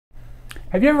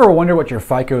Have you ever wondered what your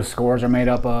FICO scores are made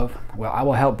up of? Well, I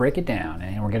will help break it down,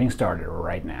 and we're getting started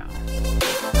right now.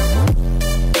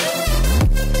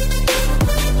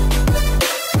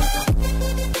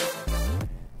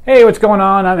 Hey, what's going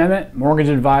on? I'm Emmett, mortgage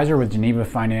advisor with Geneva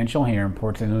Financial here in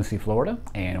Port St. Lucie, Florida,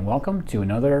 and welcome to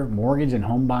another mortgage and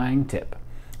home buying tip.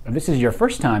 If this is your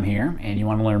first time here and you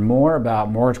want to learn more about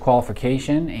mortgage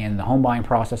qualification and the home buying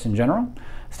process in general,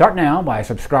 start now by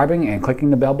subscribing and clicking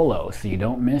the bell below so you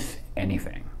don't miss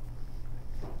anything.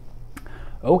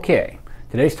 Okay,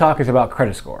 today's talk is about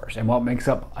credit scores and what makes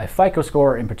up a FICO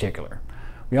score in particular.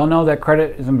 We all know that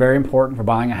credit is very important for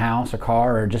buying a house, a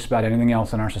car, or just about anything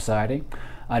else in our society.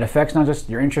 It affects not just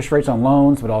your interest rates on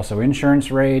loans, but also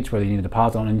insurance rates, whether you need a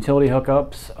deposit on utility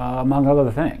hookups, among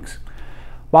other things.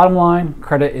 Bottom line,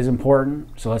 credit is important,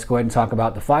 so let's go ahead and talk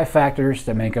about the 5 factors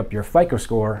that make up your FICO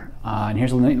score, and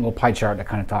here's a neat little pie chart that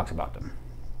kind of talks about them.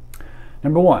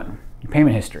 Number 1, your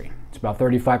payment history. It's about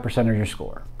 35% of your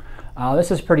score.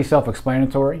 This is pretty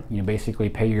self-explanatory. You basically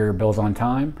pay your bills on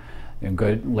time.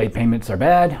 Good late payments are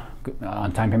bad,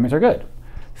 on-time payments are good.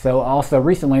 So also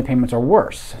recent late payments are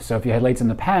worse. So if you had lates in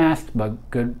the past, but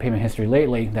good payment history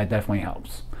lately, that definitely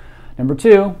helps. Number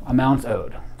 2, amounts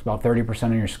owed. It's about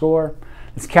 30% of your score.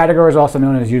 This category is also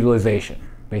known as utilization,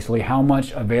 basically how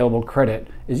much available credit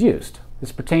is used.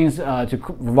 This pertains to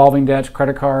revolving debts,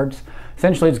 credit cards.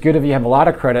 Essentially, it's good if you have a lot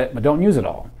of credit, but don't use it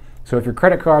all. So if your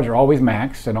credit cards are always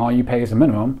maxed and all you pay is a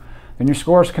minimum, then your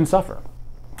scores can suffer.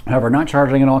 However, not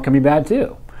charging it all can be bad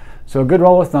too. So a good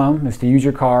rule of thumb is to use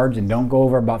your cards and don't go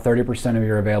over about 30% of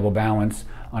your available balance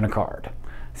on a card.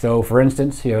 So for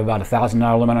instance, you have about a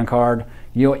 $1,000 limit on a card,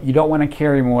 you don't want to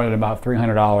carry more than about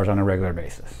 $300 on a regular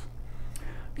basis.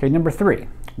 Okay, number 3,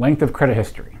 length of credit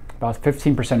history, about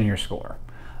 15% of your score.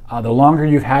 The longer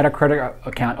you've had a credit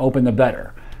account open, the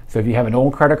better. So if you have an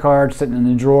old credit card sitting in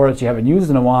the drawer that you haven't used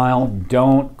in a while,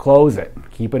 don't close it.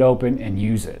 Keep it open and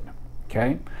use it.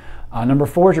 Okay. Number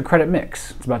 4 is your credit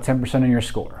mix. It's about 10% of your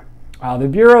score. The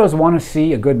bureaus want to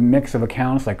see a good mix of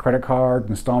accounts like credit cards,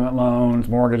 installment loans,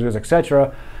 mortgages,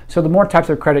 etc. So the more types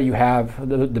of credit you have,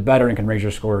 the better, and can raise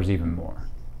your scores even more.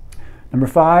 Number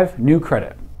 5, new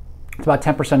credit. It's about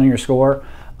 10% of your score.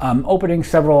 Opening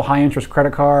several high-interest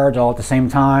credit cards all at the same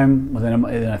time within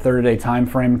a 30-day time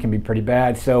frame can be pretty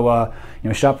bad. So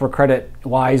shop for credit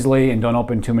wisely and don't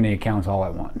open too many accounts all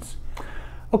at once.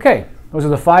 Okay, those are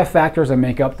the 5 factors that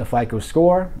make up the FICO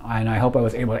score, and I hope I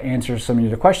was able to answer some of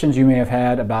the questions you may have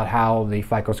had about how the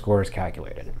FICO score is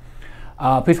calculated.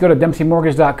 Please go to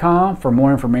DempseyMortgage.com for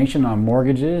more information on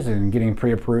mortgages and getting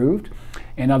pre-approved.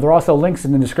 And there are also links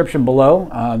in the description below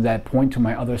that point to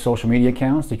my other social media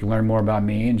accounts so you can learn more about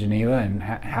me and Geneva and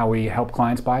how we help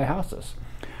clients buy houses.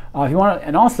 If you want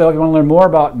to learn more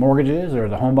about mortgages or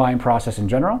the home buying process in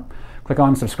general, click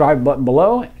on the subscribe button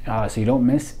below so you don't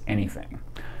miss anything.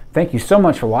 Thank you so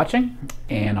much for watching,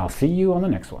 and I'll see you on the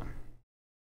next one.